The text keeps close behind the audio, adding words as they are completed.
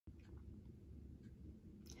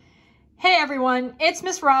Hey everyone, it's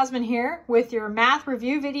Miss Rosman here with your math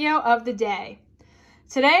review video of the day.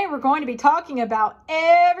 Today we're going to be talking about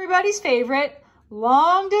everybody's favorite,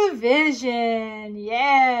 long division.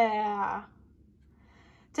 Yeah!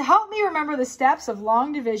 To help me remember the steps of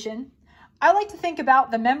long division, I like to think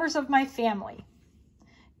about the members of my family.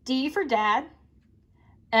 D for dad,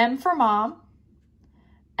 M for mom,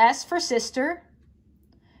 S for sister,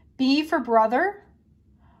 B for brother,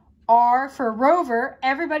 R for Rover,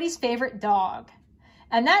 everybody's favorite dog.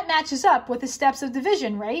 And that matches up with the steps of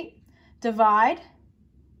division, right? Divide,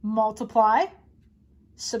 multiply,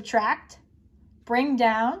 subtract, bring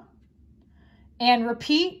down, and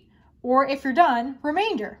repeat, or if you're done,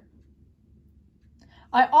 remainder.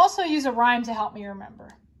 I also use a rhyme to help me remember.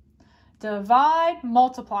 Divide,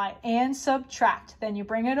 multiply, and subtract. Then you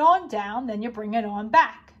bring it on down, then you bring it on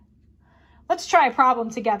back. Let's try a problem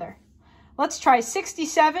together. Let's try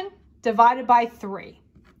 67 divided by 3.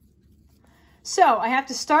 So I have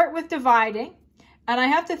to start with dividing, and I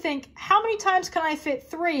have to think, how many times can I fit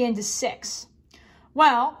 3 into 6?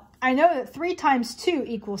 Well, I know that 3 times 2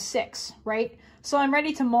 equals 6, right? So I'm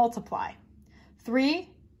ready to multiply. 3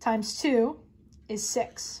 times 2 is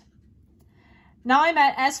 6. Now I'm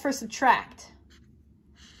at S for subtract.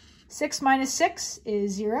 6 minus 6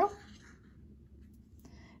 is 0.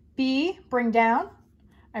 B, bring down.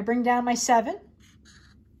 I bring down my 7.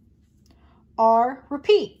 R,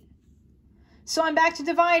 repeat. So I'm back to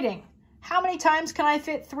dividing. How many times can I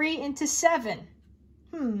fit 3 into 7?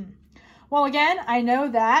 Well, again, I know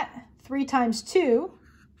that 3 times 2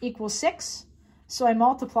 equals 6. So I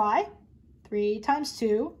multiply. 3 times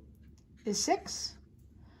 2 is 6.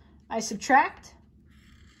 I subtract.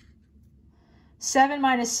 7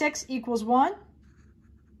 minus 6 equals 1.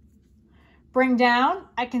 Bring down.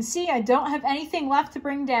 I can see I don't have anything left to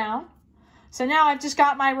bring down. So now I've just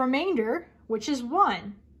got my remainder, which is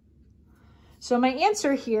 1. So my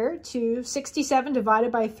answer here to 67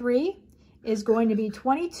 divided by 3 is going to be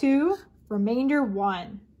 22, remainder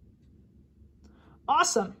 1.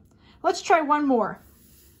 Awesome. Let's try one more.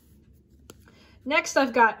 Next,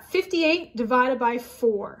 I've got 58 divided by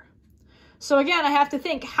 4. So again, I have to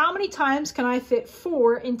think, how many times can I fit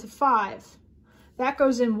 4 into 5? That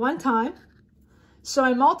goes in 1 time. So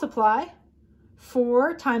I multiply.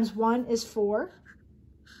 4 times 1 is 4.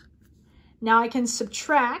 Now I can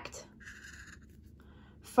subtract.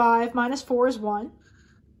 5 minus 4 is 1.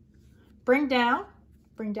 Bring down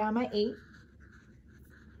my 8.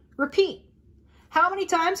 Repeat. How many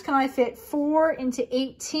times can I fit 4 into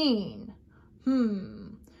 18?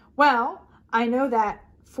 Well, I know that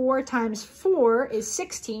 4 times 4 is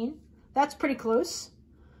 16. That's pretty close.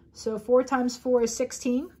 So 4 times 4 is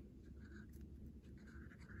 16.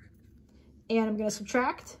 And I'm going to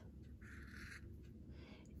subtract.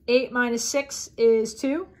 8 minus 6 is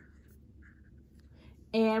 2.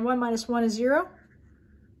 And 1 minus 1 is 0.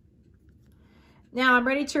 Now I'm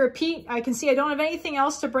ready to repeat. I can see I don't have anything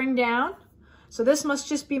else to bring down. So this must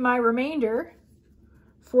just be my remainder.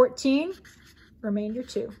 14, remainder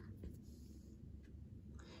 2.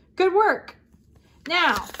 Good work.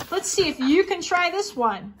 Now, let's see if you can try this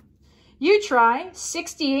one. You try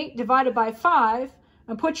 68 divided by 5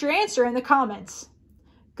 and put your answer in the comments.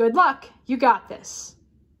 Good luck. You got this.